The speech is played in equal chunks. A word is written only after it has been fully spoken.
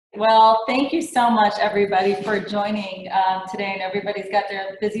Well, thank you so much, everybody, for joining today. And everybody's got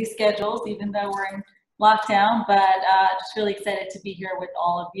their busy schedules, even though we're in lockdown. But just really excited to be here with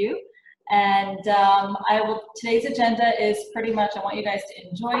all of you. And today's agenda is pretty much, I want you guys to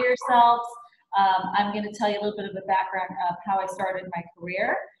enjoy yourselves. I'm going to tell you a little bit of the background of how I started my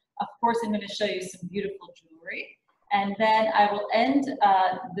career. Of course, I'm going to show you some beautiful jewelry. And then I will end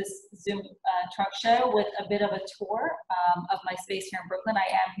this Zoom trunk show with a bit of a tour of my space here in Brooklyn.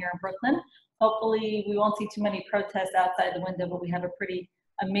 I am here in Brooklyn. Hopefully we won't see too many protests outside the window, but we have a pretty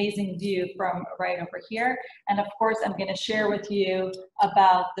amazing view from right over here. And of course, I'm going to share with you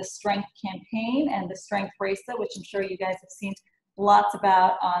about the Strength campaign and the Strength bracelet, which I'm sure you guys have seen lots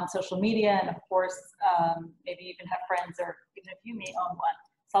about on social media. And of course, maybe you even have friends, or even if you may own one.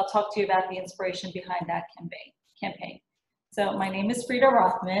 So I'll talk to you about the inspiration behind that campaign. So my name is Freida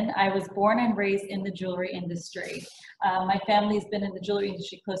Rothman. I was born and raised in the jewelry industry. My family's been in the jewelry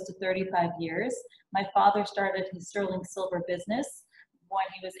industry close to 35 years. My father started his sterling silver business when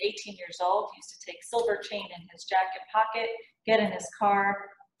he was 18 years old. He used to take silver chain in his jacket pocket, get in his car,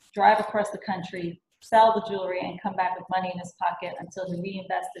 drive across the country, sell the jewelry, and come back with money in his pocket until he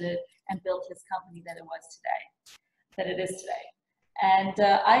reinvested it and built his company that it is today. And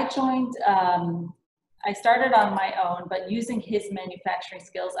I started on my own, but using his manufacturing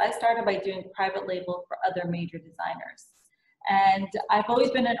skills. I started by doing private label for other major designers. And I've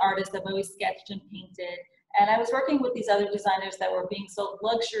always been an artist. I've always sketched and painted. And I was working with these other designers that were being sold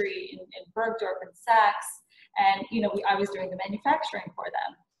luxury in Bergdorf and Saks. And I was doing the manufacturing for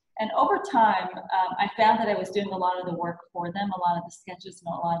them. And over time, I found that I was doing a lot of the work for them, a lot of the sketches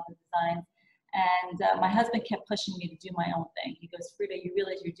and a lot of the designs. And my husband kept pushing me to do my own thing. He goes, Freida, you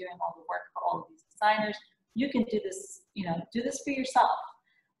realize you're doing all the work for all of these designers. You can do this, do this for yourself.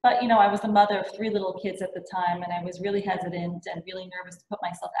 But, I was the mother of 3 little kids at the time, and I was really hesitant and really nervous to put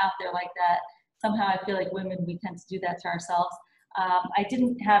myself out there like that. Somehow I feel like women, we tend to do that to ourselves. I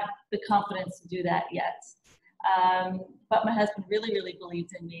didn't have the confidence to do that yet. But my husband really, really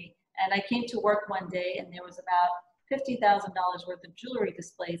believed in me. And I came to work one day, and there was about $50,000 worth of jewelry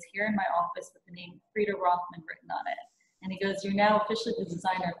displays here in my office with the name Freida Rothman written on it. And he goes, you're now officially the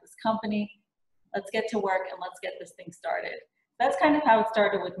designer of this company. Let's get to work and let's get this thing started. That's kind of how it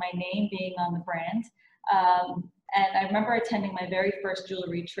started, with my name being on the brand. And I remember attending my very first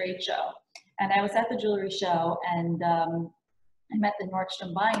jewelry trade show. And I was at the jewelry show, and I met the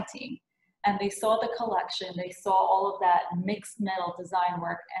Nordstrom buying team. And they saw the collection, they saw all of that mixed metal design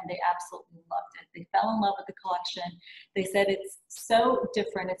work, and they absolutely loved it. They fell in love with the collection. They said it's so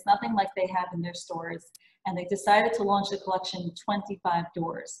different. It's nothing like they have in their stores. And they decided to launch the collection in 25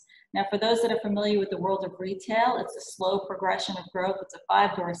 doors. Now, for those that are familiar with the world of retail, it's a slow progression of growth. It's a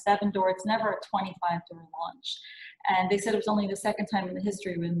 5-door, 7-door. It's never a 25-door launch. And they said it was only the second time in the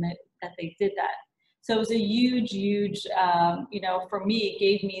history that they did that. So it was a huge, for me, it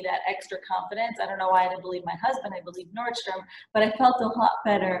gave me that extra confidence. I don't know why I didn't believe my husband. I believed Nordstrom, but I felt a lot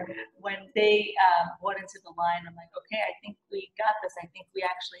better when they bought into the line. I'm like, okay, I think we got this. I think we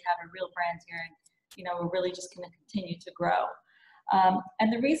actually have a real brand here, and we're really just going to continue to grow.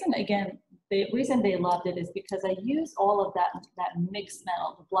 And the reason they loved it is because I used all of that mixed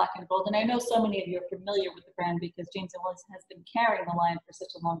metal, the black and gold. And I know so many of you are familiar with the brand because James & Willis has been carrying the line for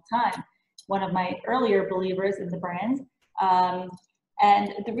such a long time. One of my earlier believers in the brand.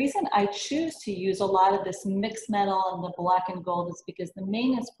 And the reason I choose to use a lot of this mixed metal and the black and gold is because the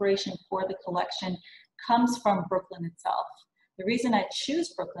main inspiration for the collection comes from Brooklyn itself. The reason I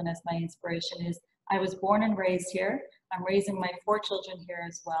choose Brooklyn as my inspiration is I was born and raised here. I'm raising my 4 children here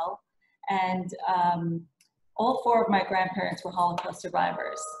as well. And all 4 of my grandparents were Holocaust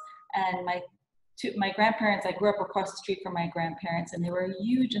survivors. And my grandparents, I grew up across the street from my grandparents, and they were a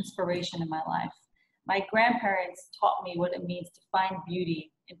huge inspiration in my life. My grandparents taught me what it means to find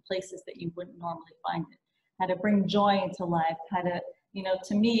beauty in places that you wouldn't normally find it, how to bring joy into life, how to,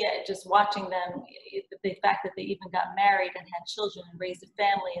 to me, just watching them, the fact that they even got married and had children and raised a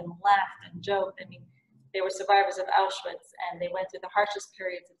family and laughed and joked. I mean, they were survivors of Auschwitz, and they went through the harshest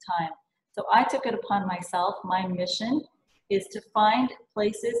periods of time. So I took it upon myself. My mission is to find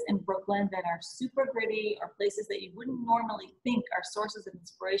places in Brooklyn that are super gritty, or places that you wouldn't normally think are sources of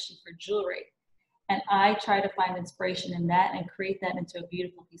inspiration for jewelry. And I try to find inspiration in that and create that into a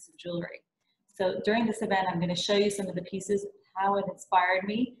beautiful piece of jewelry. So during this event, I'm going to show you some of the pieces, how it inspired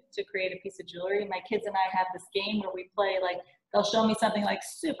me to create a piece of jewelry. My kids and I have this game where we play, like, they'll show me something like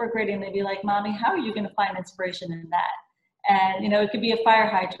super gritty, and they'd be like, Mommy, how are you going to find inspiration in that? And, it could be a fire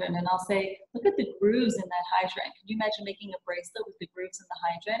hydrant, and I'll say, look at the grooves in that hydrant. Can you imagine making a bracelet with the grooves in the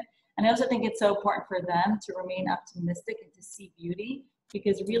hydrant? And I also think it's so important for them to remain optimistic and to see beauty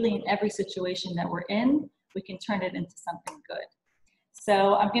because really in every situation that we're in, we can turn it into something good.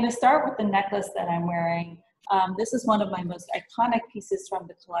 So I'm going to start with the necklace that I'm wearing. This is one of my most iconic pieces from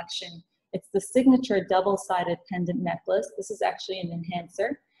the collection. It's the signature double-sided pendant necklace. This is actually an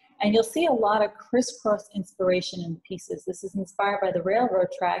enhancer. And you'll see a lot of crisscross inspiration in the pieces. This is inspired by the railroad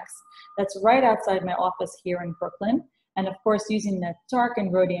tracks that's right outside my office here in Brooklyn. And of course, using that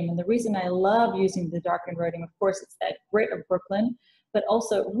darkened rhodium. And the reason I love using the darkened rhodium, of course, it's that grit of Brooklyn, but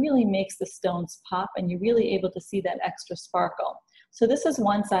also it really makes the stones pop and you're really able to see that extra sparkle. So this is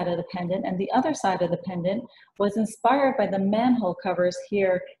one side of the pendant, and the other side of the pendant was inspired by the manhole covers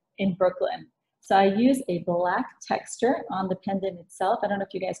here in Brooklyn. So I use a black texture on the pendant itself. I don't know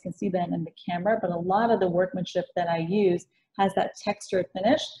if you guys can see that in the camera, but a lot of the workmanship that I use has that textured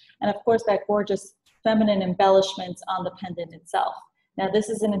finish. And of course, that gorgeous feminine embellishments on the pendant itself. Now this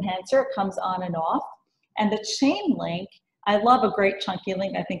is an enhancer, it comes on and off. And the chain link, I love a great chunky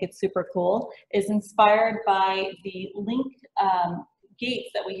link, I think it's super cool, is inspired by the link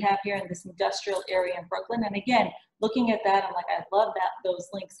gates that we have here in this industrial area in Brooklyn. And again, looking at that, I'm like, I love those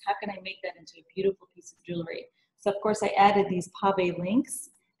links. How can I make that into a beautiful piece of jewelry? So of course I added these pave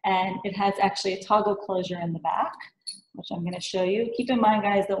links, and it has actually a toggle closure in the back, which I'm going to show you. Keep in mind,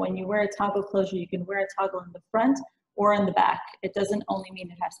 guys, that when you wear a toggle closure, you can wear a toggle in the front or in the back. It doesn't only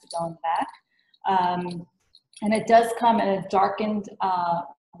mean it has to go in the back. And it does come in a darkened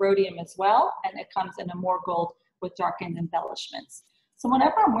rhodium as well, and it comes in a more gold with darkened embellishments. So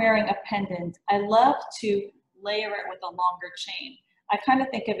whenever I'm wearing a pendant, I love to layer it with a longer chain. I kind of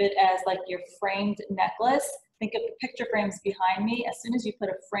think of it as like your framed necklace. Think of the picture frames behind me. As soon as you put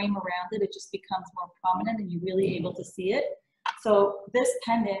a frame around it, it just becomes more prominent and you're really able to see it. So this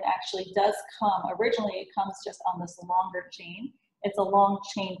pendant actually does come, originally it comes just on this longer chain. It's a long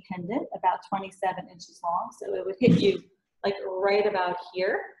chain pendant, about 27 inches long. So it would hit you like right about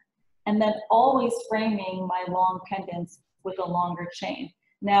here. And then always framing my long pendants with a longer chain.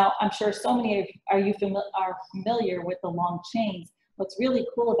 Now, I'm sure so many of you are familiar with the long chains. What's really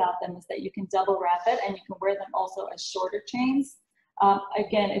cool about them is that you can double wrap it and you can wear them also as shorter chains.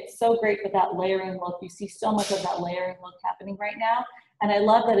 Again, it's so great for that layering look. You see so much of that layering look happening right now. And I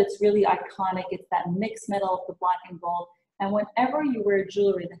love that it's really iconic. It's that mixed metal of the black and gold. And whenever you wear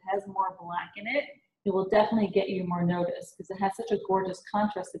jewelry that has more black in it, it will definitely get you more notice because it has such a gorgeous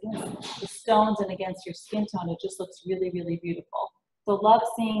contrast against the stones and against your skin tone. It just looks really, really beautiful. So love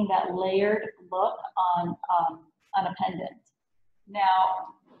seeing that layered look on a pendant.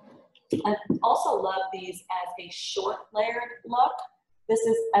 Now, I also love these as a short layered look.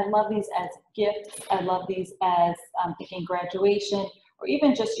 I love these as gifts. I love these as thinking graduation, or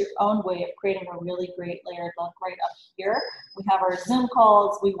even just your own way of creating a really great layered look right up here. We have our Zoom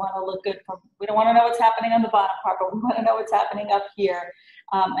calls. We want to look good we don't want to know what's happening on the bottom part, but we want to know what's happening up here.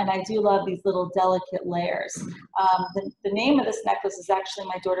 And I do love these little delicate layers. The name of this necklace is actually,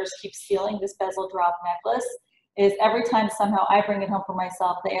 my daughters keep stealing this bezel drop necklace, is every time somehow I bring it home for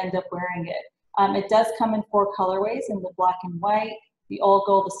myself, they end up wearing it. It does come in 4 colorways, in the black and white, the all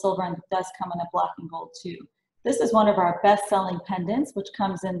gold, the silver, and it does come in a black and gold too. This is one of our best-selling pendants, which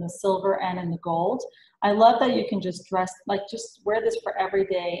comes in the silver and in the gold. I love that you can just just wear this for every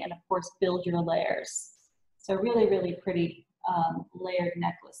day and of course build your layers. So really, really pretty layered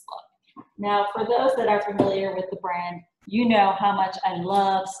necklace look. Now, for those that are familiar with the brand, you know how much I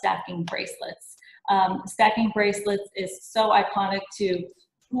love stacking bracelets. Stacking bracelets is so iconic to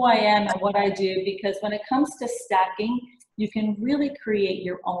who I am and what I do, because when it comes to stacking, you can really create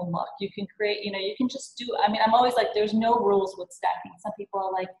your own look. You can create, you can just do, I'm always like, there's no rules with stacking. Some people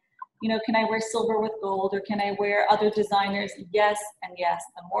are like, can I wear silver with gold, or can I wear other designers? Yes and yes.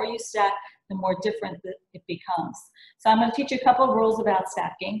 The more you stack, the more different it becomes. So I'm going to teach you a couple of rules about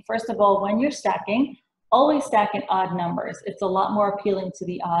stacking. First of all, when you're stacking, always stack in odd numbers. It's a lot more appealing to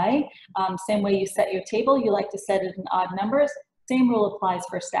the eye. Same way you set your table, you like to set it in odd numbers. Same rule applies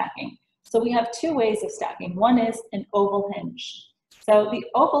for stacking. So we have 2 ways of stacking. One is an oval hinge. So the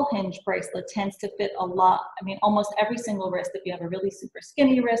oval hinge bracelet tends to fit a lot, almost every single wrist. If you have a really super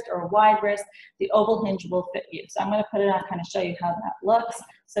skinny wrist or a wide wrist, the oval hinge will fit you. So I'm going to put it on, kind of show you how that looks.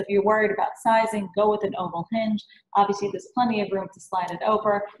 So if you're worried about sizing, go with an oval hinge. Obviously, there's plenty of room to slide it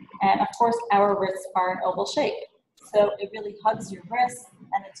over. And of course, our wrists are an oval shape. So it really hugs your wrists,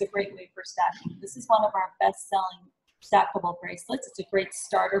 and it's a great way for stacking. This is one of our best-selling stackable bracelets. It's a great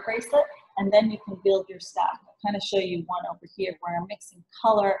starter bracelet, and then you can build your stack. I'll kind of show you one over here where I'm mixing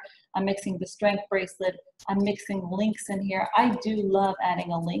color, I'm mixing the strength bracelet, I'm mixing links in here. I do love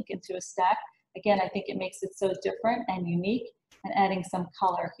adding a link into a stack. Again, I think it makes it so different and unique, and adding some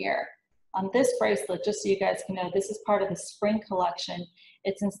color here. On this bracelet, just so you guys can know, this is part of the spring collection.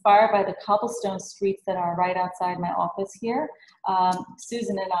 It's inspired by the cobblestone streets that are right outside my office here.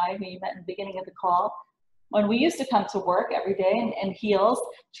 Susan and I, who you met in the beginning of the call, when we used to come to work every day in heels,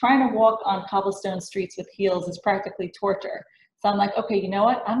 trying to walk on cobblestone streets with heels is practically torture. So I'm like, okay, you know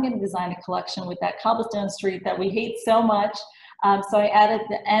what? I'm going to design a collection with that cobblestone street that we hate so much. So I added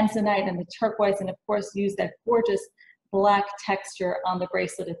the Amazonite and the turquoise, and of course used that gorgeous black texture on the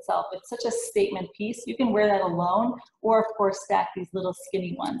bracelet itself. It's such a statement piece. You can wear that alone, or of course stack these little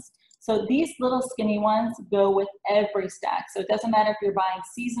skinny ones. So these little skinny ones go with every stack. So it doesn't matter if you're buying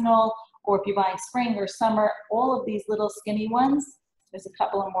seasonal or if you're buying spring or summer, all of these little skinny ones, there's a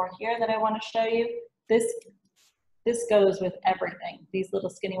couple of more here that I want to show you. This goes with everything, these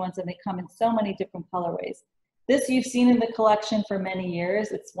little skinny ones, and they come in so many different colorways. This you've seen in the collection for many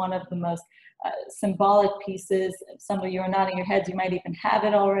years. It's one of the most symbolic pieces. Some of you are nodding your heads, you might even have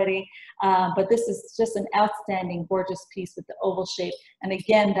it already. But this is just an outstanding, gorgeous piece with the oval shape. And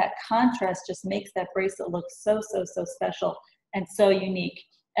again, that contrast just makes that bracelet look so, so, so special and so unique.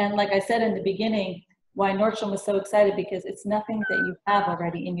 And like I said in the beginning, why Nordstrom was so excited, because it's nothing that you have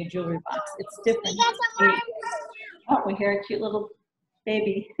already in your jewelry box. It's different. Oh, we hear a cute little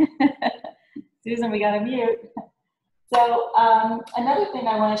baby. Susan, we got to mute. So another thing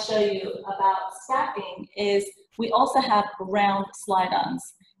I want to show you about stacking is we also have round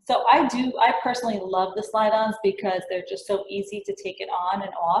slide-ons. So I personally love the slide-ons because they're just so easy to take it on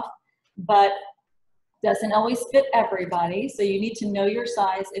and off, but doesn't always fit everybody. So you need to know your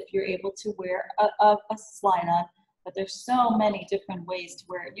size if you're able to wear a slide-on, but there's so many different ways to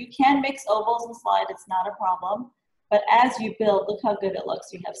wear it. You can mix ovals and slide, it's not a problem. But as you build, look how good it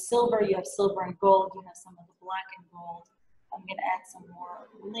looks. You have silver and gold, you have some of the black and gold. I'm gonna add some more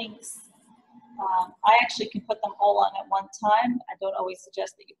links. I actually can put them all on at one time. I don't always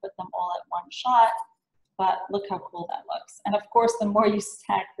suggest that you put them all at one shot, but look how cool that looks. And of course, the more you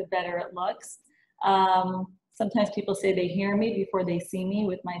stack, the better it looks. Sometimes people say they hear me before they see me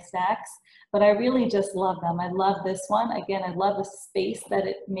with my stacks, but I really just love them. I love this one. Again, I love the space that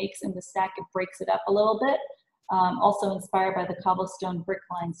it makes in the stack. It breaks it up a little bit. Also inspired by the cobblestone brick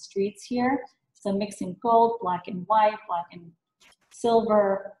lined streets here. So mixing gold, black and white, black and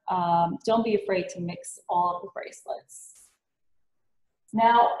silver. Don't be afraid to mix all of the bracelets.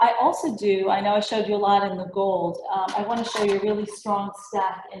 Now, I also do, I know I showed you a lot in the gold. I want to show you a really strong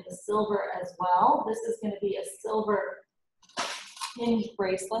stack in the silver as well. This is going to be a silver hinge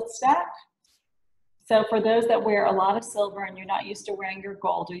bracelet stack. So for those that wear a lot of silver and you're not used to wearing your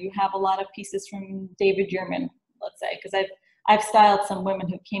gold, or you have a lot of pieces from David Yurman, let's say, because I've styled some women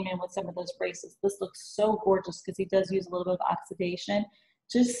who came in with some of those bracelets. This looks so gorgeous because he does use a little bit of oxidation.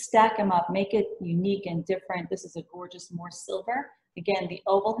 Just stack them up, make it unique and different. This is a gorgeous, more silver. Again, the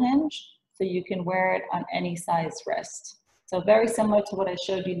oval hinge, so you can wear it on any size wrist. So very similar to what I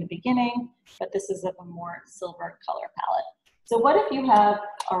showed you in the beginning, but this is of a more silver color palette. So what if you have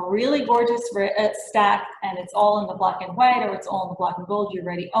a really gorgeous stack and it's all in the black and white, or it's all in the black and gold, you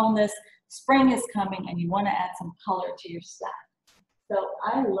already own this, spring is coming and you want to add some color to your stack. So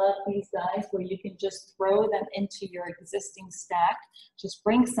I love these guys where you can just throw them into your existing stack, just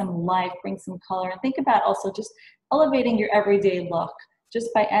bring some life, bring some color, and think about also just elevating your everyday look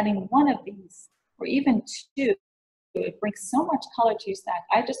just by adding one of these, or even two. It brings so much color to your stack.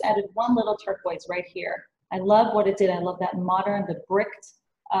 I just added one little turquoise right here. I love what it did. I love that modern, the bricked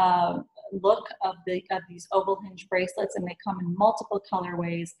look of these oval hinge bracelets, and they come in multiple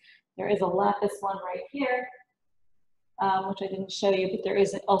colorways. There is a lapis one right here, which I didn't show you, but there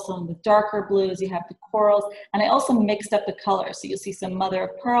is also in the darker blues. You have the corals, and I also mixed up the colors. So you'll see some mother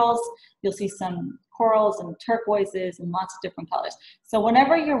of pearls, you'll see some corals and turquoises and lots of different colors. So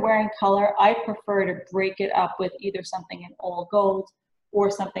whenever you're wearing color, I prefer to break it up with either something in all gold or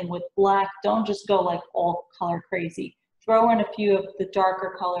something with black. Don't just go like all color crazy. Throw in a few of the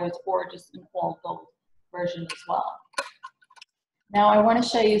darker colors or just an all gold version as well. Now I want to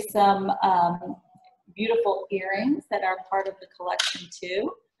show you some beautiful earrings that are part of the collection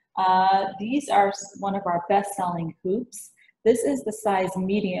too. These are one of our best-selling hoops. This is the size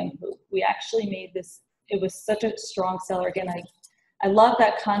medium hoop. We actually made this, it was such a strong seller. Again, I love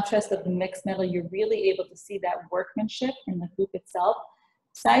that contrast of the mixed metal. You're really able to see that workmanship in the hoop itself.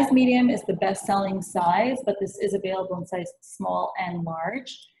 Size medium is the best-selling size, but this is available in size small and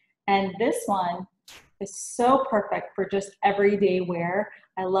large. And this one is so perfect for just everyday wear.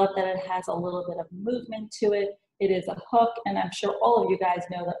 I love that it has a little bit of movement to it. It is a hook, and I'm sure all of you guys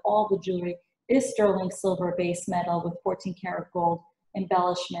know that all the jewelry is sterling silver base metal with 14 karat gold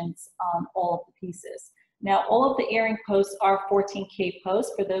embellishments on all of the pieces. Now, all of the earring posts are 14K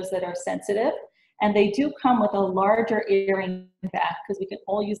posts for those that are sensitive, and they do come with a larger earring back because we can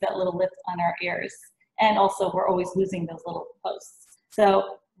all use that little lift on our ears. And also, we're always losing those little posts.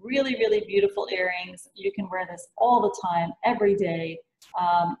 So really, really beautiful earrings. You can wear this all the time, every day,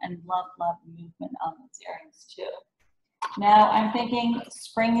 and love, love movement on those earrings too. Now I'm thinking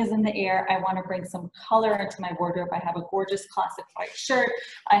spring is in the air. I want to bring some color into my wardrobe. I have a gorgeous classic white shirt.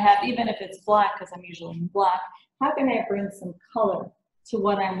 I have, even if it's black, because I'm usually in black, how can I bring some color to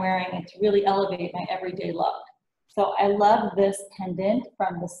what I'm wearing and to really elevate my everyday look? So I love this pendant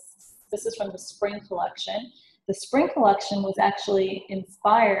from this is from the spring collection. The spring collection was actually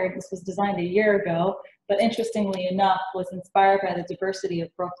inspired, this was designed a year ago, but interestingly enough, was inspired by the diversity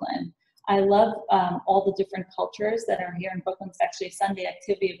of Brooklyn. I love all the different cultures that are here in Brooklyn. It's actually a Sunday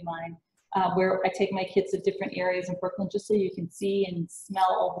activity of mine where I take my kids to different areas in Brooklyn just so you can see and smell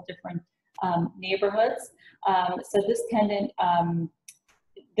all the different neighborhoods. So this pendant,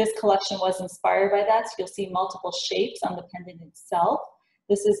 this collection was inspired by that. So you'll see multiple shapes on the pendant itself.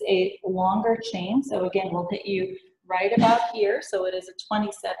 This is a longer chain. So again, we'll hit you right about here. So it is a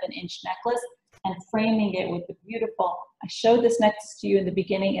 27-inch necklace, and framing it with the beautiful, I showed this next to you in the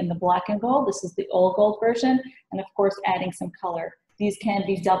beginning in the black and gold. This is the all gold version. And of course, adding some color. These can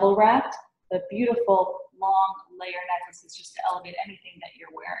be double wrapped, but beautiful long layer necklaces just to elevate anything that you're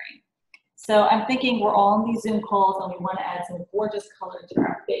wearing. So I'm thinking we're all in these Zoom calls and we want to add some gorgeous color to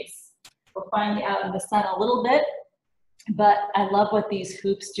our face. We're finally out in the sun a little bit, but I love what these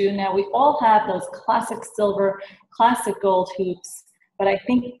hoops do. Now we all have those classic silver, classic gold hoops, but I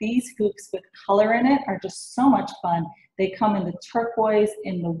think these hoops with color in it are just so much fun. They come in the turquoise,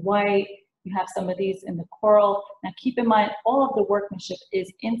 in the white. You have some of these in the coral. Now keep in mind, all of the workmanship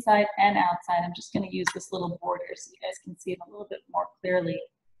is inside and outside. I'm just going to use this little border so you guys can see it a little bit more clearly.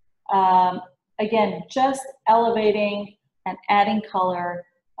 Again, just elevating and adding color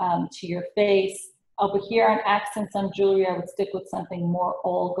to your face. Over here on accents on jewelry, I would stick with something more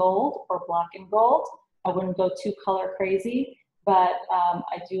all gold or black and gold. I wouldn't go too color crazy, but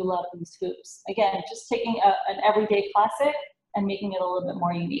I do love these hoops. Again, just taking an everyday classic and making it a little bit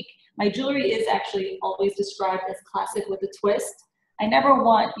more unique. My jewelry is actually always described as classic with a twist. I never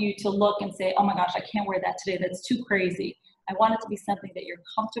want you to look and say, oh my gosh, I can't wear that today, that's too crazy. I want it to be something that you're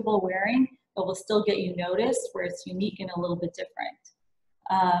comfortable wearing, but will still get you noticed, where it's unique and a little bit different.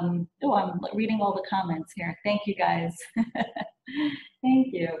 Oh, I'm reading all the comments here. Thank you guys.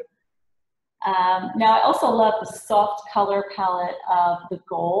 Thank you. Now I also love the soft color palette of the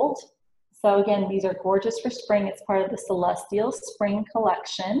gold. So again, these are gorgeous for spring. It's part of the Celestial Spring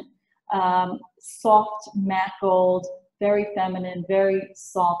Collection. Soft matte gold, very feminine, very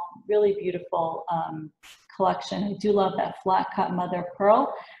soft, really beautiful collection. I do love that flat cut mother of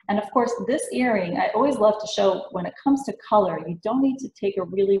pearl. And of course, this earring, I always love to show when it comes to color, you don't need to take a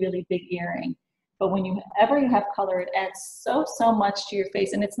really, really big earring. But whenever you have color, it adds so much to your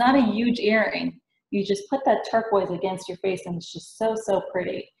face. And it's not a huge earring. You just put that turquoise against your face and it's just so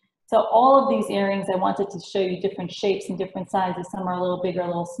pretty. So all of these earrings, I wanted to show you different shapes and different sizes. Some are a little bigger, a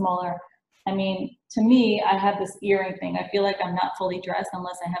little smaller. I mean, to me, I have this earring thing. I feel like I'm not fully dressed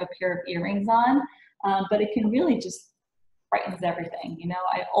unless I have a pair of earrings on. But it can really just brightens everything. You know,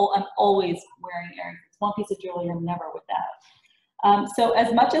 I'm always wearing earrings. It's one piece of jewelry, I'm never without. So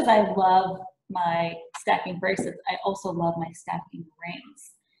as much as I love my stacking bracelets, I also love my stacking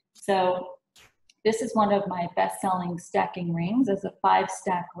rings. So this is one of my best-selling stacking rings. It's a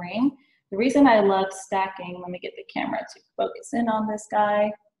 5-stack ring. The reason I love stacking, let me get the camera to focus in on this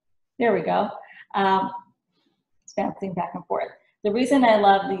guy. There we go. It's bouncing back and forth. The reason I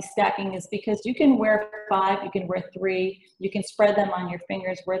love these stacking is because you can wear 5, you can wear 3, you can spread them on your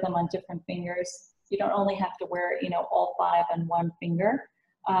fingers, wear them on different fingers. You don't only have to wear, you know, all 5 on one finger.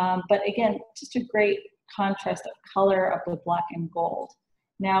 But again, just a great contrast of color of the black and gold.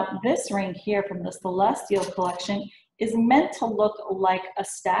 Now, this ring here from the Celestial Collection is meant to look like a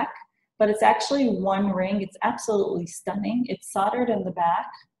stack, but it's actually one ring. It's absolutely stunning. It's soldered in the back.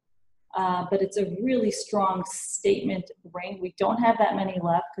 But it's a really strong statement ring. We don't have that many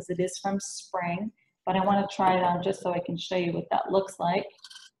left because it is from spring, but I want to try it on just so I can show you what that looks like.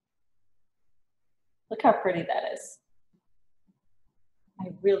 Look how pretty that is.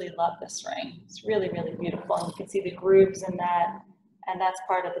 I really love this ring. It's really, really beautiful. And you can see the grooves in that, and that's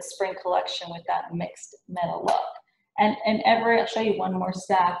part of the spring collection with that mixed metal look. And I'll show you one more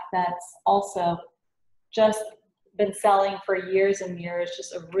stack that's also just been selling for years and years,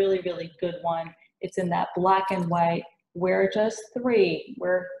 just a really, really good one. It's in that black and white. Wear just 3,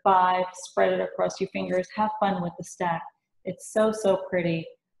 wear 5, spread it across your fingers, have fun with the stack. It's so pretty.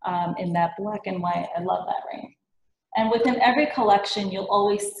 in that black and white. I love that ring. And within every collection, you'll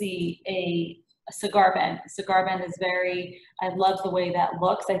always see a cigar band. A cigar band is very, I love the way that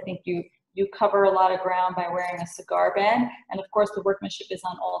looks. I think you cover a lot of ground by wearing a cigar band. And of course, the workmanship is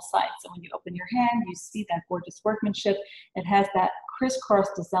on all sides. So when you open your hand, you see that gorgeous workmanship. It has that crisscross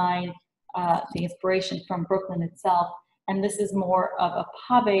design, the inspiration from Brooklyn itself. And this is more of a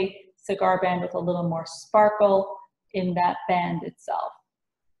pave cigar band with a little more sparkle in that band itself.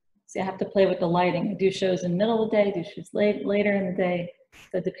 So you have to play with the lighting. I do shows in the middle of the day, do shows later in the day.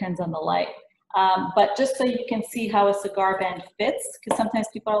 So it depends on the light. But just so you can see how a cigar band fits, because sometimes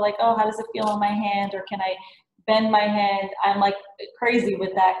people are like, oh, how does it feel on my hand? Or can I bend my hand? I'm like crazy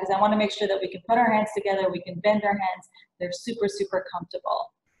with that because I want to make sure that we can put our hands together, we can bend our hands. They're super, super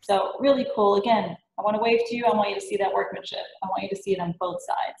comfortable. So really cool. Again, I want to wave to you. I want you to see that workmanship. I want you to see it on both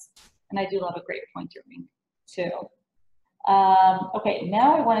sides. And I do love a great pointer ring too. Okay,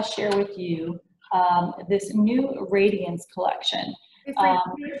 now I want to share with you this new Radiance collection. Can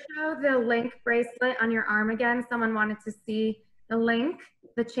you show the link bracelet on your arm again? Someone wanted to see the link,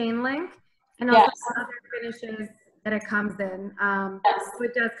 the chain link, and also other finishes that it comes in. So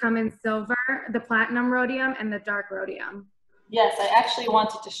it does come in silver, the platinum rhodium, and the dark rhodium. Yes, I actually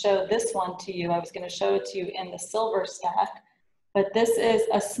wanted to show this one to you. I was going to show it to you in the silver stack. But this is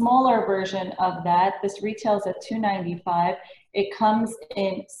a smaller version of that. This retails at $295. It comes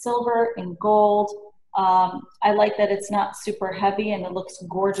in silver and gold. I like that it's not super heavy and it looks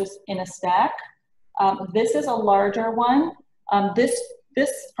gorgeous in a stack. This is a larger one. This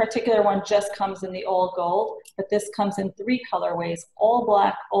particular one just comes in the all gold, but this comes in 3 colorways: all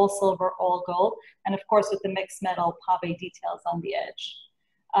black, all silver, all gold, and of course with the mixed metal pave details on the edge.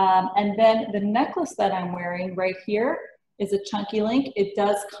 And then the necklace that I'm wearing right here is a chunky link. It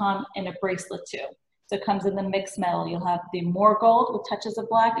does come in a bracelet too. So it comes in the mixed metal. You'll have the more gold with touches of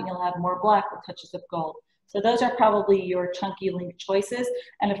black, and you'll have more black with touches of gold. So those are probably your chunky link choices.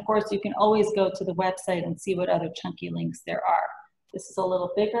 And of course, you can always go to the website and see what other chunky links there are. This is a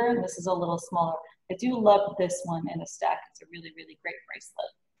little bigger, and this is a little smaller. I do love this one in a stack. It's a really, really great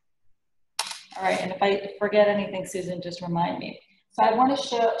bracelet. All right, and if I forget anything, Susan, just remind me. So I want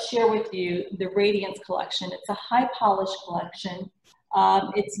to share with you the Radiance collection. It's a high polish collection.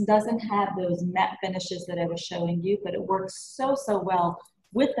 It doesn't have those matte finishes that I was showing you, but it works so, so well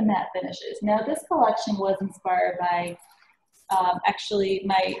with the matte finishes. Now this collection was inspired by, actually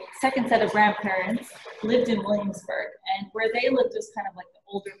my second set of grandparents lived in Williamsburg, and where they lived was kind of like the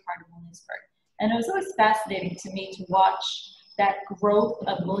older part of Williamsburg. And it was always fascinating to me to watch that growth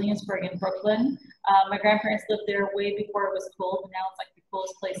of Williamsburg and Brooklyn. My grandparents lived there way before it was cool, but now it's like the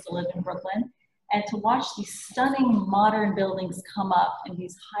coolest place to live in Brooklyn. And to watch these stunning modern buildings come up and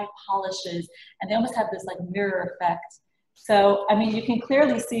these high polishes, and they almost have this like mirror effect. So, I mean, you can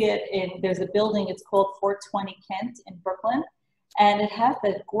clearly see it in, there's a building, it's called 420 Kent in Brooklyn, and it has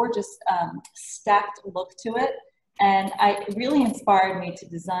that gorgeous stacked look to it. And it really inspired me to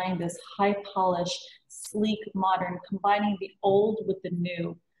design this high polish, sleek, modern, combining the old with the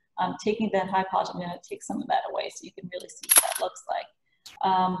new. Taking that high polish, I'm gonna take some of that away so you can really see what that looks like.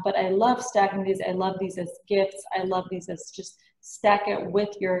 But I love stacking these. I love these as gifts. I love these as just stack it with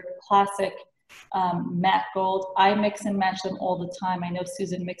your classic matte gold. I mix and match them all the time. I know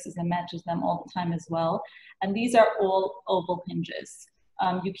Susan mixes and matches them all the time as well. And these are all oval hinges.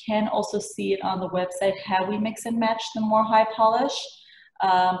 You can also see it on the website how we mix and match the more high polish,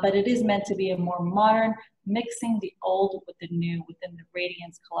 but it is meant to be a more modern, mixing the old with the new within the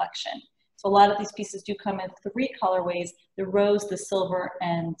Radiance collection. So a lot of these pieces do come in 3 colorways: the rose, the silver,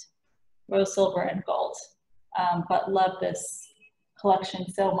 and gold. But love this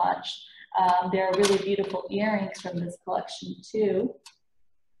collection so much. There are really beautiful earrings from this collection too,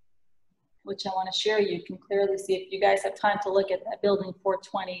 which I want to share. You can clearly see, if you guys have time to look at that building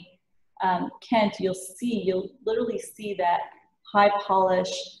 420 Kent, you'll literally see that high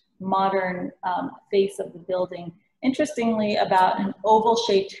polish, modern face of the building. Interestingly, about an oval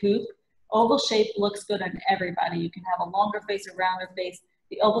shaped hoop. Oval shape looks good on everybody. You can have a longer face, a rounder face.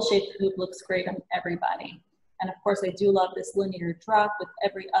 The oval shaped hoop looks great on everybody. And of course, I do love this linear drop with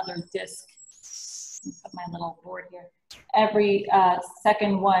every other disc. Put my little board here. Every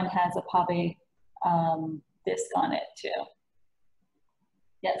second one has a pave disc on it too.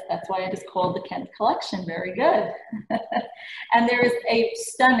 Yes, that's why it is called the Kent Collection. Very good. And there is a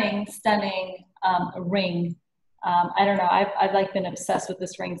stunning, stunning ring. I don't know, I've like been obsessed with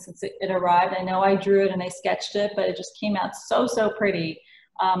this ring since it arrived. I know I drew it and I sketched it, but it just came out so, so pretty.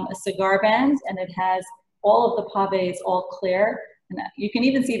 A cigar band, and it has all of the paves all clear. And you can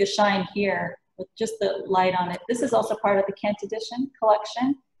even see the shine here with just the light on it. This is also part of the Kent Edition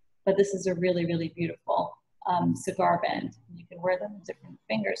collection. but this is a really, really beautiful cigar band. You can wear them in different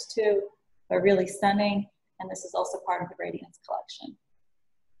fingers too, but really stunning. And this is also part of the Radiance collection.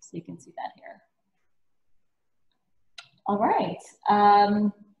 So you can see that here. All right.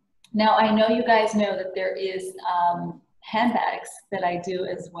 Now I know you guys know that there is handbags that I do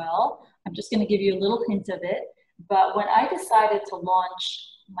as well. I'm just going to give you a little hint of it. But when I decided to launch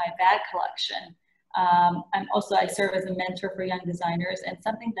my bag collection, I serve as a mentor for young designers, and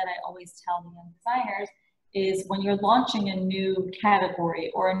something that I always tell the young designers is when you're launching a new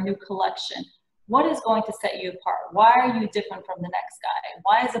category or a new collection, what is going to set you apart? Why are you different from the next guy?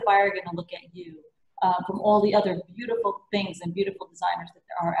 Why is a buyer going to look at you from all the other beautiful things and beautiful designers that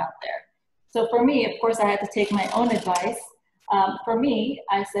there are out there? So for me, of course, I had to take my own advice. For me,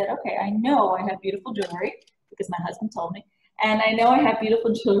 I said, okay, I know I have beautiful jewelry because my husband told me, and I know I have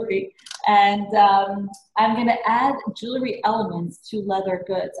beautiful jewelry, and I'm going to add jewelry elements to leather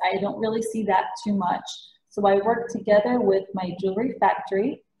goods. I don't really see that too much. So I worked together with my jewelry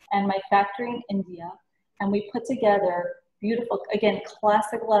factory and my factory in India, and we put together beautiful, again,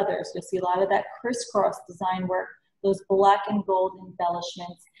 classic leathers. You'll see a lot of that crisscross design work, those black and gold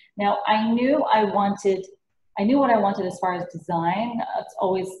embellishments. Now, I knew what I wanted as far as design. It's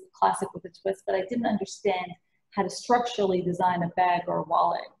always classic with a twist, but I didn't understand how to structurally design a bag or a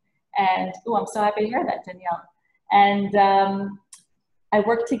wallet. And, oh, I'm so happy to hear that, Danielle. And I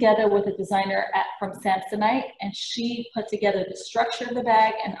worked together with a designer from Samsonite, and she put together the structure of the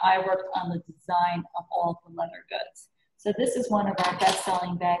bag, and I worked on the design of all of the leather goods. So this is one of our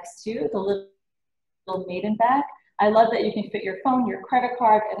best-selling bags too, the little maiden bag. I love that you can fit your phone, your credit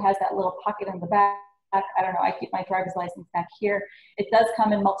card. It has that little pocket on the back. I don't know, I keep my driver's license back here. It does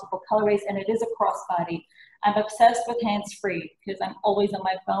come in multiple colorways, and it is a crossbody. I'm obsessed with hands-free because I'm always on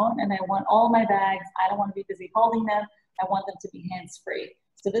my phone, and I want all my bags. I don't want to be busy holding them. I want them to be hands-free.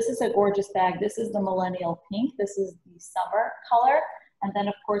 So this is a gorgeous bag. This is the millennial pink. This is the summer color. And then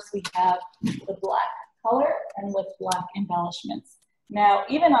of course we have the black color and with black embellishments. Now,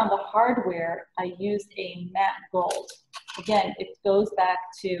 even on the hardware, I used a matte gold. Again, it goes back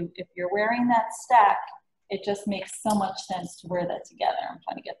to, if you're wearing that stack, it just makes so much sense to wear that together. I'm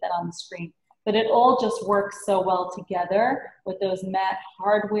trying to get that on the screen. But it all just works so well together with those matte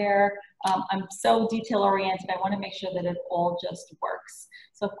hardware. I'm so detail oriented. I want to make sure that it all just works.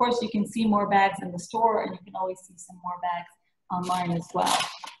 So of course you can see more bags in the store, and you can always see some more bags online as well.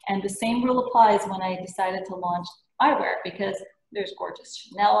 And the same rule applies when I decided to launch eyewear, because there's gorgeous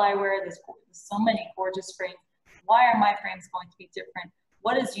Chanel eyewear, there's so many gorgeous frames. Why are my frames going to be different?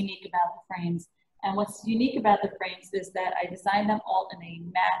 What is unique about the frames? And what's unique about the frames is that I designed them all in a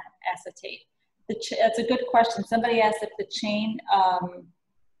matte acetate. That's a good question. Somebody asked if the chain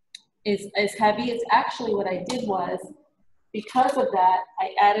is heavy. It's actually, what I did was, because of that,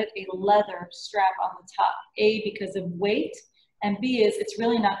 I added a leather strap on the top. A, because of weight, and B is it's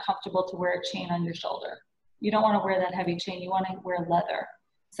really not comfortable to wear a chain on your shoulder. You don't want to wear that heavy chain. You want to wear leather.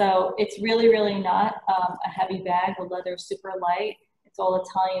 So it's really, really not a heavy bag. The leather is super light. It's all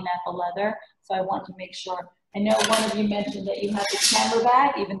Italian Napa leather. So I want to make sure. I know one of you mentioned that you have the camera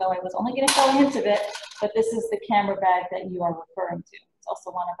bag, even though I was only going to show a hint of it, but this is the camera bag that you are referring to. It's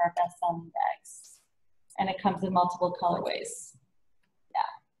also one of our best-selling bags. And it comes in multiple colorways. Yeah.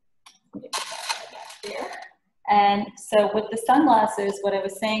 Let me put that right back there. And so with the sunglasses, what I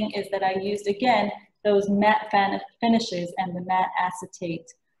was saying is that I used, again, those matte finishes and the matte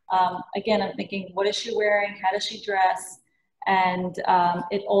acetate. Again, I'm thinking, what is she wearing? How does she dress? And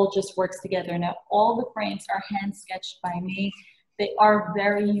it all just works together. Now, all the frames are hand sketched by me. They are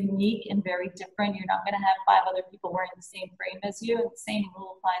very unique and very different. You're not going to have 5 other people wearing the same frame as you. The same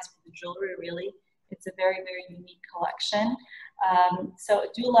rule applies for the jewelry, really. It's a very, very unique collection. So I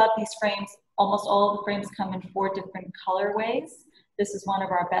do love these frames. Almost all of the frames come in 4 different colorways. This is one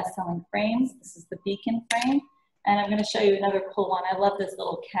of our best-selling frames. This is the beacon frame. And I'm going to show you another cool one. I love this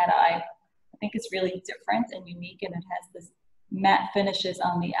little cat eye. I think it's really different and unique, and it has this matte finishes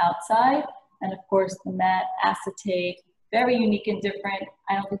on the outside, and of course the matte acetate, very unique and different.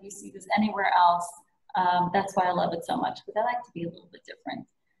 I don't think you see this anywhere else. That's why I love it so much, because I like to be a little bit different.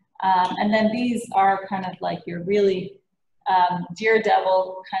 And then these are kind of like your really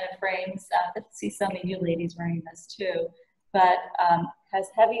daredevil kind of frames. I see some of you ladies wearing this too, but has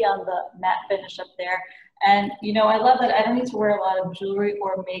heavy on the matte finish up there. And you know, I love that I don't need to wear a lot of jewelry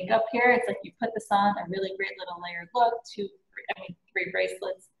or makeup here. It's like you put this on, a really great little layered look, 3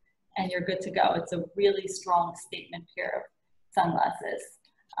 bracelets, and you're good to go. It's a really strong statement pair of sunglasses.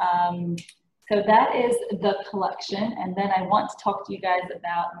 So that is the collection. And then I want to talk to you guys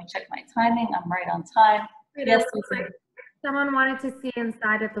about, let me check my timing. I'm right on time. Freida, Yes, Someone wanted to see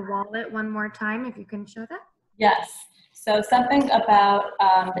inside of the wallet one more time, if you can show that. Yes. So something about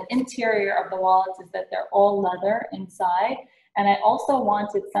the interior of the wallets is that they're all leather inside. And I also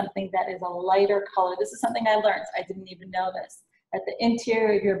wanted something that is a lighter color. This is something I learned. I didn't even know this, that the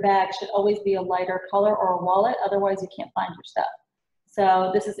interior of your bag should always be a lighter color or a wallet. Otherwise, you can't find your stuff.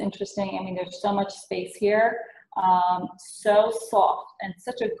 So this is interesting. I mean, there's so much space here. So soft and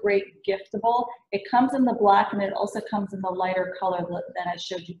such a great giftable. It comes in the black and it also comes in the lighter color that I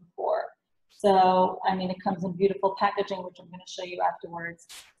showed you before. So, I mean, it comes in beautiful packaging, which I'm going to show you afterwards,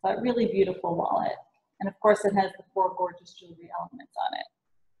 but really beautiful wallet. And of course, it has the 4 gorgeous jewelry elements on it.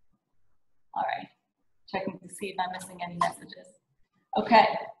 All right, checking to see if I'm missing any messages. Okay,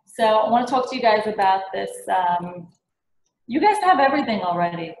 so I want to talk to you guys about this. You guys have everything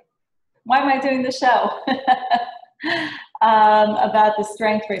already. Why am I doing the show? About the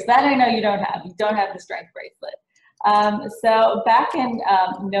strength bracelet. That I know you don't have. You don't have the strength bracelet. So back in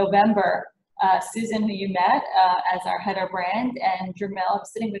November, Susan, who you met as our head of brand, and Jermel, I'm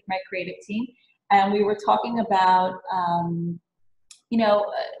sitting with my creative team, and we were talking about, you know,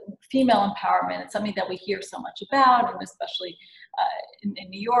 female empowerment. It's something that we hear so much about, and especially in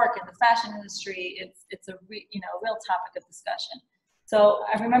New York, in the fashion industry, it's a real topic of discussion. So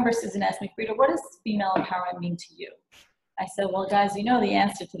I remember Susan asked me, Freida, what does female empowerment mean to you? I said, well, guys, you know the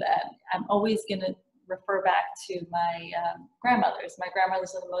answer to that. I'm always going to refer back to my grandmothers. My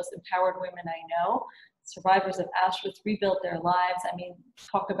grandmothers are the most empowered women I know. Survivors of Auschwitz rebuilt their lives. I mean,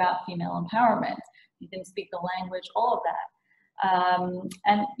 talk about female empowerment. You didn't speak the language, all of that.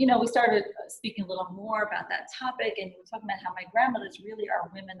 And, you know, we started speaking a little more about that topic, and we were talking about how my grandmothers really are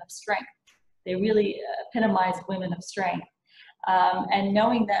women of strength. They really epitomize women of strength. And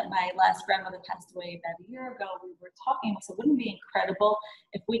knowing that my last grandmother passed away about a year ago, we were talking, so wouldn't it be incredible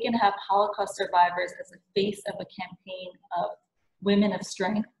if we can have Holocaust survivors as a face of a campaign of women of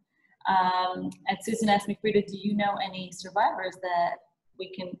strength? And Susan asked me, Freida, do you know any survivors that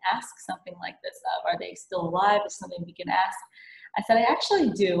we can ask something like this of? Are they still alive? Is something we can ask? I said, I actually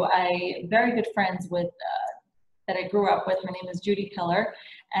do. I'm very good friends with, that I grew up with. Her name is Judy Pillar.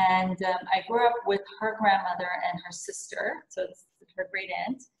 And I grew up with her grandmother and her sister, so it's her great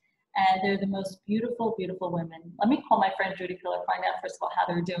aunt, and they're the most beautiful, beautiful women. Let me call my friend Judy Pillar, find out first of all how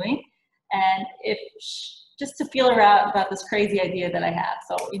they're doing, and just to feel her out about this crazy idea that I have.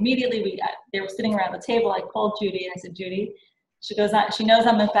 So immediately they were sitting around the table. I called Judy and I said, Judy, she goes, she knows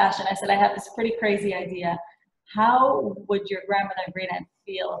I'm in fashion. I said, I have this pretty crazy idea. How would your grandmother and great aunt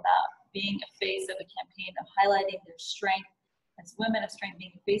feel about being a face of a campaign of highlighting their strength as women of strength,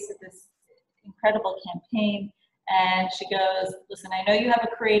 being the face of this incredible campaign? And she goes, listen, I know you have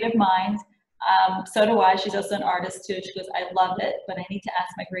a creative mind. So do I. She's also an artist too. She goes, I love it, but I need to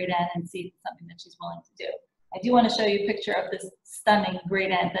ask my great aunt and see if it's something that she's willing to do. I do want to show you a picture of this stunning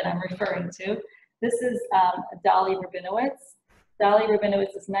great aunt that I'm referring to. This is Dolly Rabinowitz. Dolly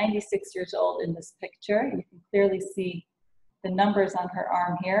Rabinowitz is 96 years old in this picture. You can clearly see the numbers on her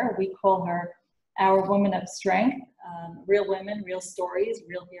arm here. We call her our woman of strength, real women, real stories,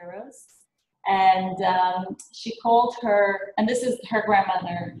 real heroes. And she called her, and this is her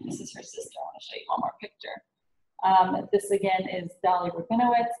grandmother, this is her sister. I want to show you one more picture. This again is Dolly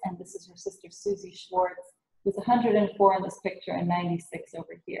Rabinowitz, and this is her sister Susie Schwartz, who's 104 in this picture and 96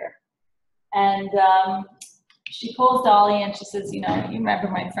 over here. And she calls Dolly and she says, you know, you remember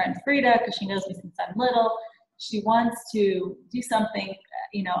my friend Freida, because she knows me since I'm little. She wants to do something,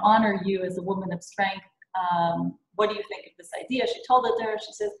 you know, honor you as a woman of strength. What do you think of this idea? She told it to her.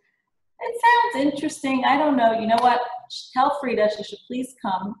 She says, it sounds interesting. I don't know. You know what? Tell Freida she should please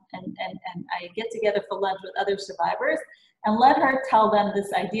come and I get together for lunch with other survivors and let her tell them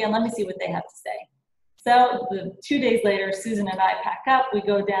this idea and let me see what they have to say. So 2 days later, Susan and I pack up. We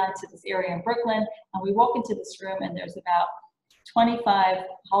go down to this area in Brooklyn and we walk into this room and there's about 25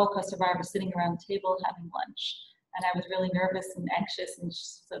 Holocaust survivors sitting around the table having lunch. And I was really nervous and anxious. And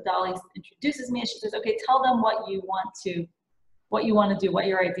so Dolly introduces me and she says, okay, tell them what you want to do, what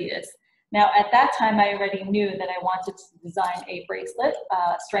your idea is. Now, at that time, I already knew that I wanted to design a bracelet,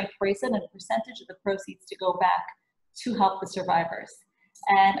 strength bracelet, and a percentage of the proceeds to go back to help the survivors.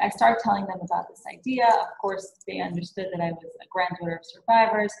 And I started telling them about this idea. Of course, they understood that I was a granddaughter of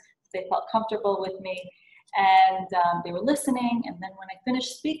survivors. So they felt comfortable with me. And they were listening. And then when I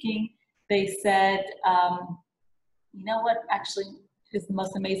finished speaking, they said, you know what actually is the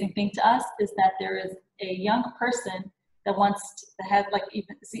most amazing thing to us is that there is a young person that wants to have, like,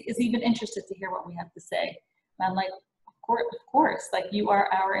 is even interested to hear what we have to say. And I'm like, of course, like, you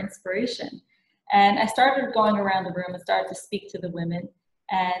are our inspiration. And I started going around the room and started to speak to the women.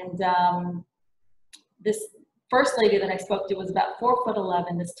 And this first lady that I spoke to was about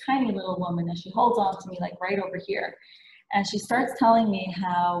 4'11", this tiny little woman, and she holds on to me like right over here. And she starts telling me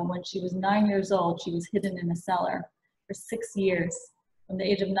how when she was 9 years old, she was hidden in a cellar for 6 years. From the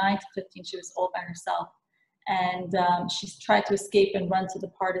age of 9 to 15, she was all by herself. And she tried to escape and run to the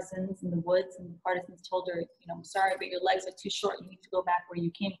partisans in the woods, and the partisans told her, you know, I'm sorry, but your legs are too short. You need to go back where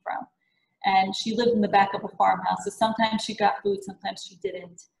you came from. And she lived in the back of a farmhouse. So sometimes she got food, sometimes she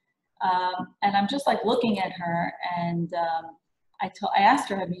didn't. And I'm just like looking at her, and I asked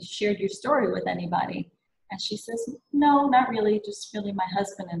her, have you shared your story with anybody? And she says, no, not really, just really my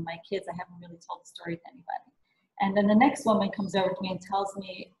husband and my kids. I haven't really told the story to anybody. And then the next woman comes over to me and tells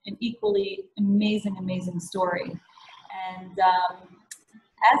me an equally amazing, amazing story. And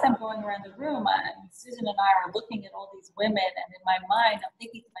as I'm going around the room, Susan and I are looking at all these women, and in my mind, I'm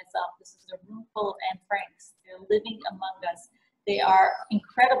thinking to myself, this is a room full of Anne Franks. They're living among us. They are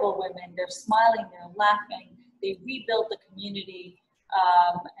incredible women. They're smiling, they're laughing. They rebuilt the community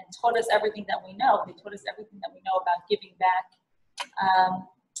and taught us everything that we know. They taught us everything that we know about giving back.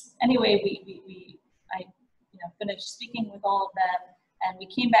 Anyway, I finished speaking with all of them, and we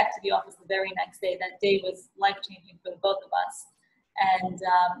came back to the office the very next day. That day was life-changing for the both of us. And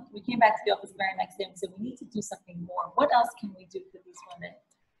we came back to the office the very next day and we said, we need to do something more. What else can we do for these women?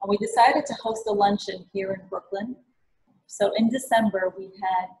 And we decided to host a luncheon here in Brooklyn. So in December, we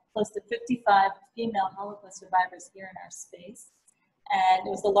had close to 55 female Holocaust survivors here in our space. And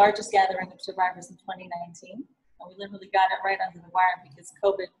it was the largest gathering of survivors in 2019. And we literally got it right under the wire because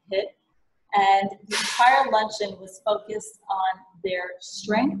COVID hit. And the entire luncheon was focused on their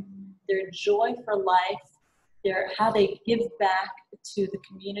strength, their joy for life, how they give back to the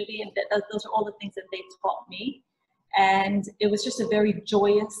community. And those are all the things that they taught me. And it was just a very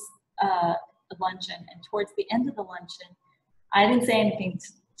joyous luncheon. And towards the end of the luncheon, I didn't say anything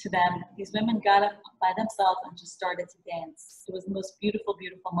to them. These women got up by themselves and just started to dance. It was the most beautiful,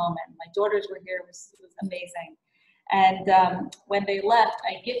 beautiful moment. My daughters were here. It was amazing. And when they left,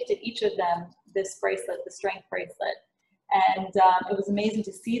 I gifted each of them this bracelet, the strength bracelet. And it was amazing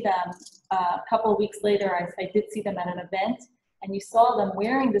to see them. A couple of weeks later, I did see them at an event, and you saw them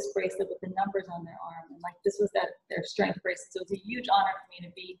wearing this bracelet with the numbers on their arm. And like this was their strength bracelet. So it was a huge honor for me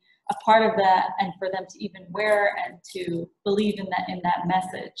to be a part of that, and for them to even wear and to believe in that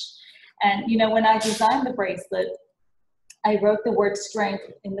message. And you know, when I designed the bracelet, I wrote the word strength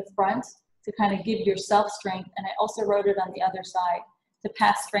in the front to kind of give yourself strength, and I also wrote it on the other side to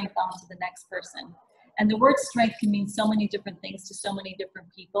pass strength on to the next person. And the word strength can mean so many different things to so many different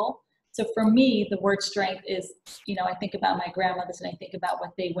people. So for me, the word strength is, you know, I think about my grandmothers and I think about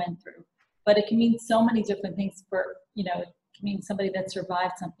what they went through. But it can mean so many different things for, you know, it can mean somebody that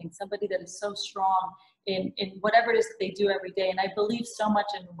survived something, somebody that is so strong in whatever it is that they do every day. And I believe so much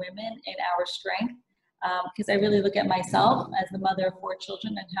in women, in our strength, because I really look at myself as the mother of 4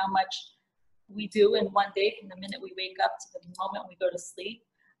 children and how much we do in one day from the minute we wake up to the moment we go to sleep.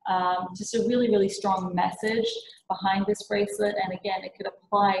 Just a really, really strong message behind this bracelet. And again, it could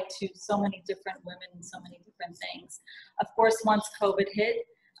apply to so many different women and so many different things. Of course, once COVID hit,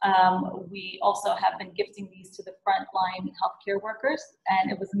 we also have been gifting these to the frontline healthcare workers.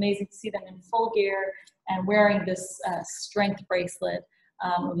 And it was amazing to see them in full gear and wearing this strength bracelet.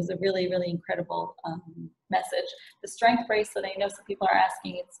 It was a really, really incredible message. The strength bracelet, I know some people are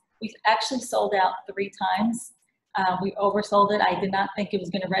asking, we've actually sold out 3 times. We oversold it. I did not think it was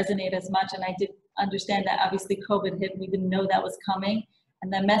going to resonate as much, and I did understand that obviously COVID hit. We didn't know that was coming,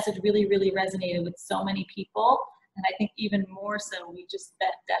 and the message really, really resonated with so many people. And I think even more so, we just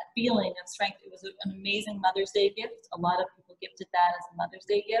that feeling of strength. It was an amazing Mother's Day gift. A lot of people gifted that as a Mother's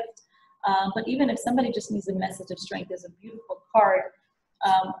Day gift. But even if somebody just needs a message of strength, there's a beautiful card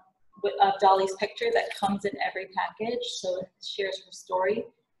of Dolly's picture that comes in every package. So it shares her story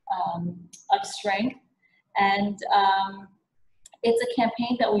of strength. And it's a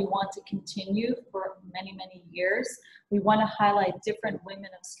campaign that we want to continue for many, many years. We want to highlight different women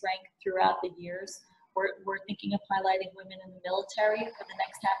of strength throughout the years. We're thinking of highlighting women in the military for the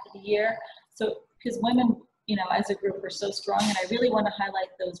next half of the year. So, because women, you know, as a group are so strong, and I really want to highlight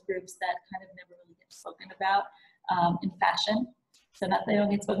those groups that kind of never really get spoken about in fashion. So not they don't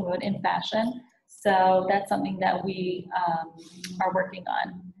get spoken about in fashion. So that's something that we are working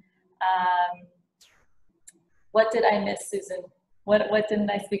on. What did I miss, Susan? What didn't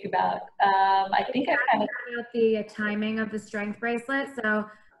I speak about? I think I kind of about the timing of the strength bracelet. So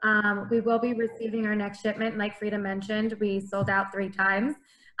we will be receiving our next shipment. Like Freida mentioned, we sold out 3 times.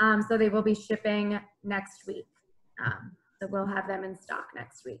 So they will be shipping next week. So we'll have them in stock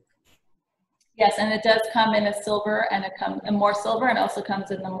next week. Yes, and it does come in a silver, and it comes in more silver, and also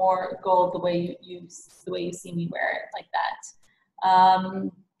comes in the more gold, the way you see me wear it, like that.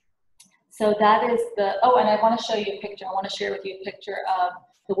 So that is the, oh, and I want to show you a picture. I want to share with you a picture of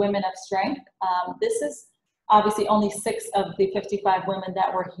the Women of Strength. This is obviously only 6 of the 55 women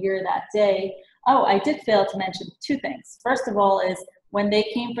that were here that day. Oh, I did fail to mention 2 things. First of all is when they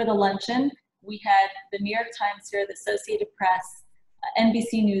came for the luncheon, we had the New York Times here, the Associated Press,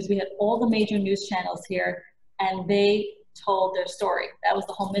 NBC News, we had all the major news channels here, and they told their story. That was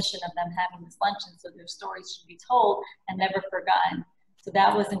the whole mission of them having this luncheon, so their stories should be told and never forgotten. So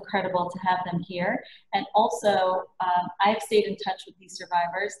that was incredible to have them here. And also, I've stayed in touch with these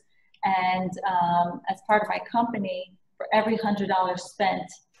survivors, and as part of my company, for every $100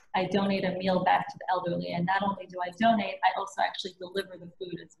 spent, I donate a meal back to the elderly. And not only do I donate, I also actually deliver the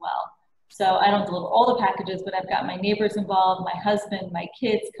food as well. So I don't deliver all the packages, but I've got my neighbors involved, my husband, my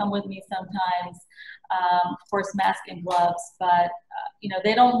kids come with me sometimes, of course, mask and gloves, but you know,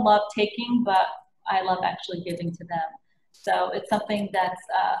 they don't love taking, but I love actually giving to them. So it's something that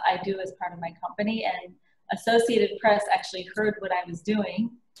I do as part of my company, and Associated Press actually heard what I was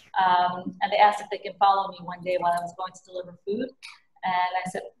doing, and they asked if they can follow me one day while I was going to deliver food, and I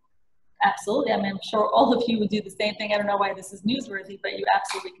said, absolutely. I mean, I'm sure all of you would do the same thing. I don't know why this is newsworthy, but you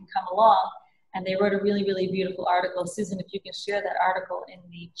absolutely can come along. And they wrote a really, really beautiful article. Susan, if you can share that article in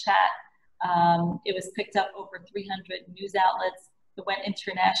the chat. It was picked up over 300 news outlets. It went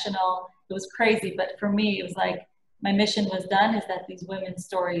international. It was crazy, but for me, it was like my mission was done, is that these women's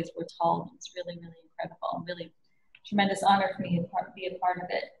stories were told. It's really, really incredible, and really tremendous honor for me to be a part of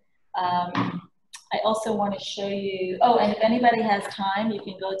it. I also want to show you, oh, and if anybody has time, you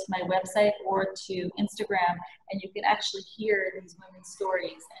can go to my website or to Instagram, and you can actually hear these women's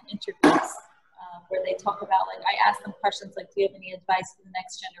stories and interviews where they talk about, like, I ask them questions like, do you have any advice for the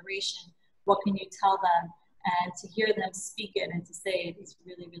next generation? What can you tell them? And to hear them speak it and to say it is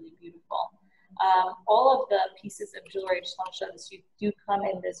really, really beautiful. All of the pieces of jewelry, I just want to show this, you do come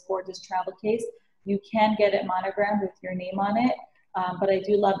in this gorgeous travel case. You can get it monogrammed with your name on it. But I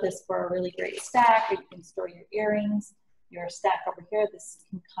do love this for a really great stack. You can store your earrings, your stack over here. This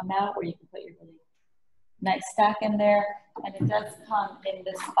can come out where you can put your really nice stack in there. And it does come in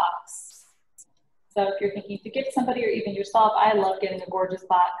this box. So if you're thinking to give somebody or even yourself, I love getting a gorgeous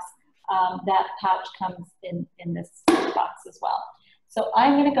box. That pouch comes in this box as well. So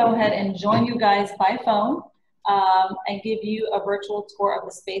I'm going to go ahead and join you guys by phone and give you a virtual tour of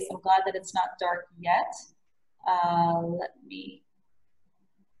the space. I'm glad that it's not dark yet. Let me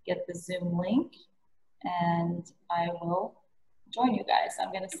get the Zoom link and I will join you guys.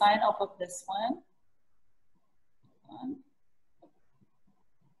 I'm going to sign off of this one.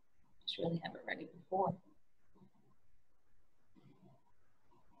 Just really have it ready before.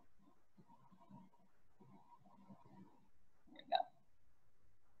 There we go.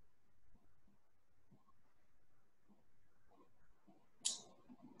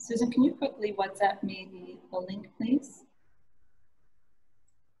 Susan, can you quickly WhatsApp me the link, please?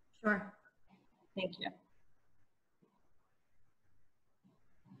 Sure. Thank you.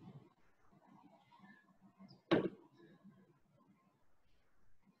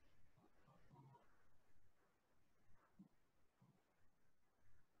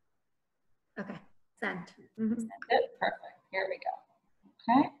 Okay, send. Send it, perfect. Here we go.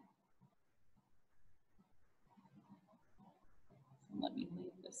 Okay. Let me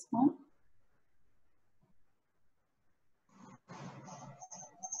leave this one.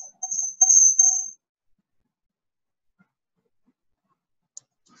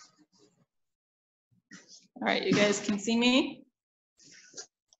 All right, you guys can see me?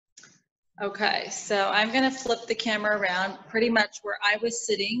 Okay, so I'm gonna flip the camera around. Pretty much where I was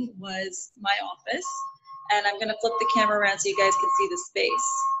sitting was my office, and I'm gonna flip the camera around so you guys can see the space.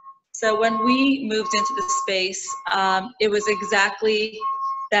 So when we moved into the space, it was exactly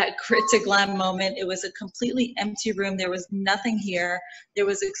that grit to glam moment. It was a completely empty room. There was nothing here. There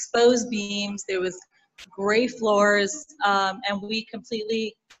was exposed beams, there was gray floors, and we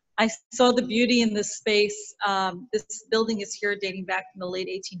completely, I saw the beauty in this space. This building is here dating back from the late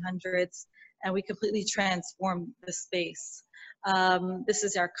 1800s, and we completely transformed the space. This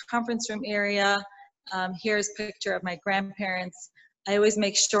is our conference room area. Here's a picture of my grandparents. I always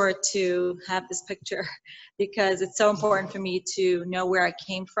make sure to have this picture because it's so important for me to know where I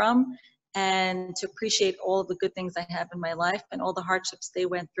came from and to appreciate all of the good things I have in my life and all the hardships they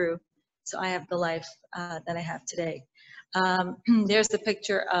went through. So I have the life that I have today. There's the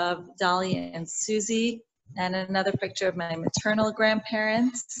picture of Dolly and Susie, and another picture of my maternal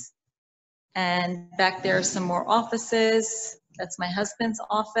grandparents. And back there are some more offices, That's my husband's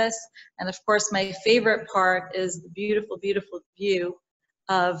office. And of course, my favorite part is the beautiful, beautiful view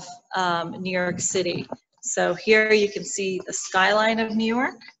of New York City. So here you can see the skyline of New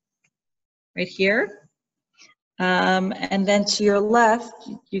York, right here. And then to your left,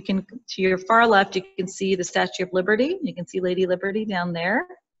 to your far left, you can see the Statue of Liberty. You can see Lady Liberty down there.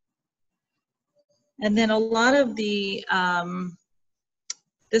 And then a lot of the,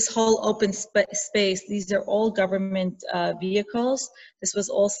 this whole open space, these are all government vehicles. This was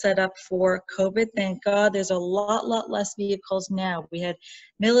all set up for COVID. Thank God there's a lot less vehicles now. We had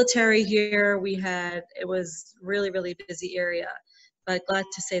military here, it was really busy area. But glad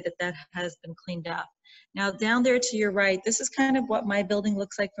to say that that has been cleaned up. Now down there to your right, this is kind of what my building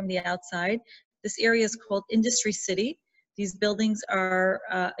looks like from the outside. This area is called Industry City. These buildings are,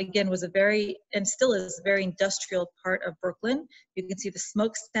 again, was a very, and still is a very industrial part of Brooklyn. You can see the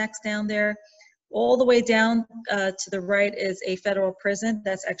smokestacks down there. All the way down to the right is a federal prison.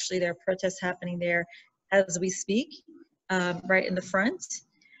 That's actually their protest happening there as we speak, right in the front.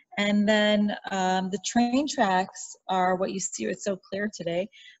 And then the train tracks are what you see, it's so clear today,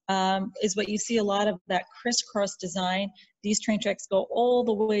 is what you see a lot of that crisscross design. These train tracks go all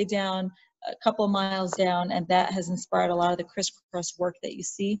the way down, a couple of miles down, and that has inspired a lot of the crisscross work that you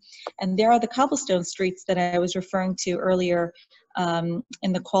see. And there are the cobblestone streets that I was referring to earlier in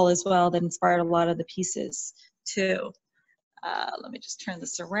the call as well, that inspired a lot of the pieces too. Let me just turn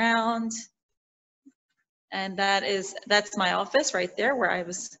this around. And that's my office right there where I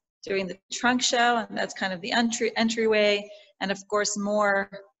was doing the trunk show, and that's kind of the entryway. And of course, more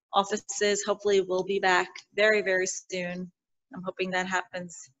offices. Hopefully we'll be back very soon. I'm hoping that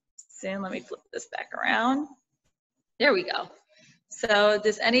happens soon. Let me flip this back around. There we go. So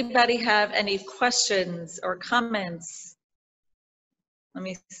does anybody have any questions or comments? Let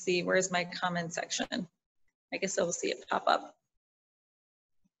me see, where's my comment section? I guess I will see it pop up.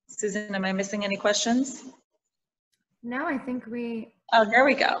 Susan, am I missing any questions? No, I think we... Oh, there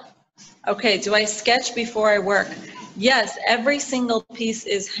we go. Okay, do I sketch before I work? Yes, every single piece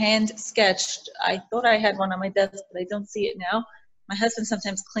is hand sketched. I thought I had one on my desk, but I don't see it now. My husband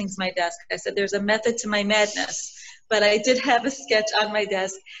sometimes cleans my desk. I said there's a method to my madness, but I did have a sketch on my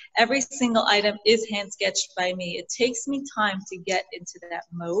desk. Every single item is hand sketched by me. It takes me time to get into that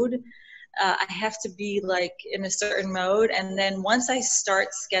mode. I have to be like in a certain mode, and then once I start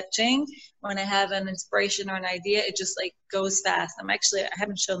sketching, when I have an inspiration or an idea, it just like goes fast. I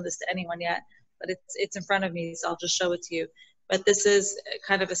haven't shown this to anyone yet, but it's in front of me, so I'll just show it to you. But this is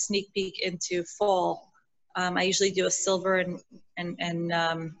kind of a sneak peek into fall. I usually do a silver and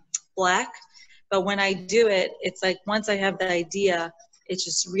black, but when I do it, it's like once I have the idea, it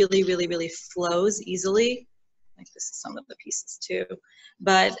just really flows easily. Like this is some of the pieces too.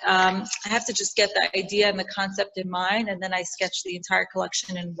 But I have to just get the idea and the concept in mind, and then I sketch the entire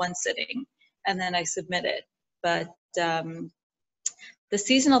collection in one sitting, and then I submit it. But the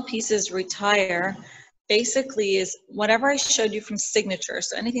seasonal pieces retire basically is whatever I showed you from signature.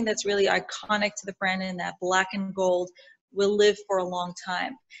 So anything that's really iconic to the brand in that black and gold will live for a long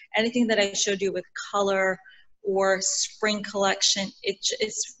time. Anything that I showed you with color or spring collection,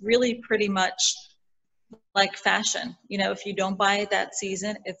 it's really pretty much like fashion. You know, if you don't buy it that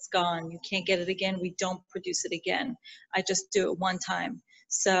season, it's gone. You can't get it again. We don't produce it again. I just do it one time.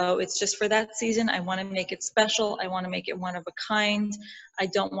 So it's just for that season. I want to make it special. I want to make it one of a kind. I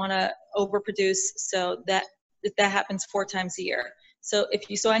don't want to overproduce. So that happens 4 times a year. So if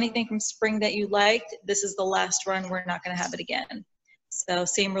you saw anything from spring that you liked, this is the last run. We're not going to have it again. So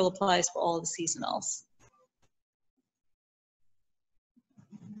same rule applies for all of the seasonals.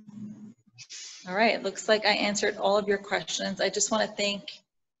 All right, it looks like I answered all of your questions. I just want to thank,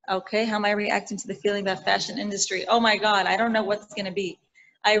 okay, how am I reacting to the feeling about fashion industry? Oh my God, I don't know what's going to be.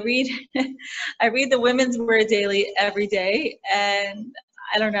 I read the Women's Wear Daily every day, and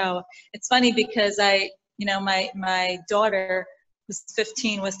I don't know. It's funny because my daughter, who's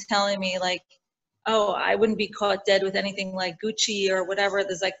 15, was telling me like, oh, I wouldn't be caught dead with anything like Gucci or whatever.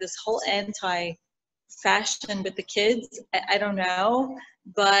 There's like this whole anti-fashion with the kids. I don't know.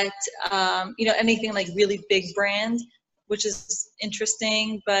 But anything like really big brand, which is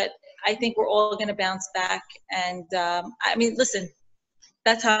interesting, but I think we're all going to bounce back. And I mean, listen,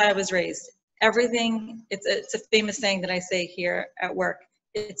 that's how I was raised. Everything, it's a famous saying that I say here at work,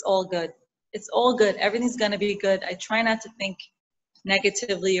 it's all good. It's all good. Everything's going to be good. I try not to think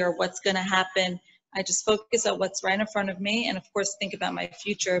negatively or what's going to happen. I just focus on what's right in front of me, and of course think about my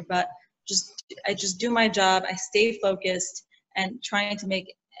future, but I just do my job. I stay focused and trying to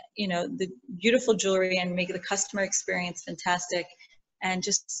make, the beautiful jewelry and make the customer experience fantastic, and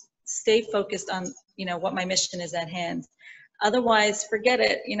just stay focused on, what my mission is at hand. Otherwise, forget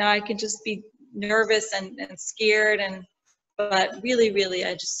it. You know, I can just be nervous and scared, but really, really,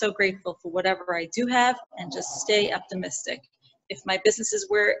 I'm just so grateful for whatever I do have, and just stay optimistic. If my business is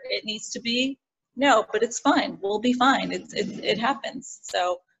where it needs to be, no, but it's fine. We'll be fine. It happens.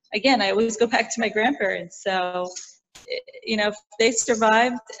 So again, I always go back to my grandparents. So, you know, if they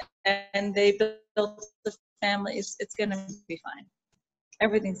survived and they built a family, it's going to be fine.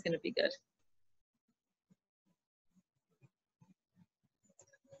 Everything's going to be good.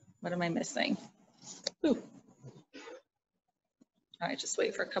 What am I missing? Ooh. All right, just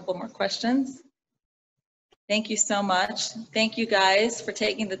wait for a couple more questions. Thank you so much. Thank you guys for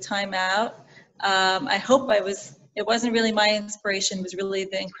taking the time out. I hope it wasn't really my inspiration, it was really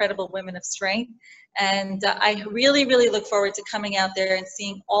the incredible women of strength. And I really, really look forward to coming out there and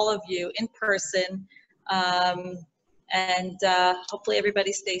seeing all of you in person. Hopefully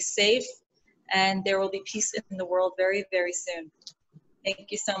everybody stays safe, and there will be peace in the world very, very soon.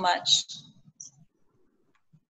 Thank you so much.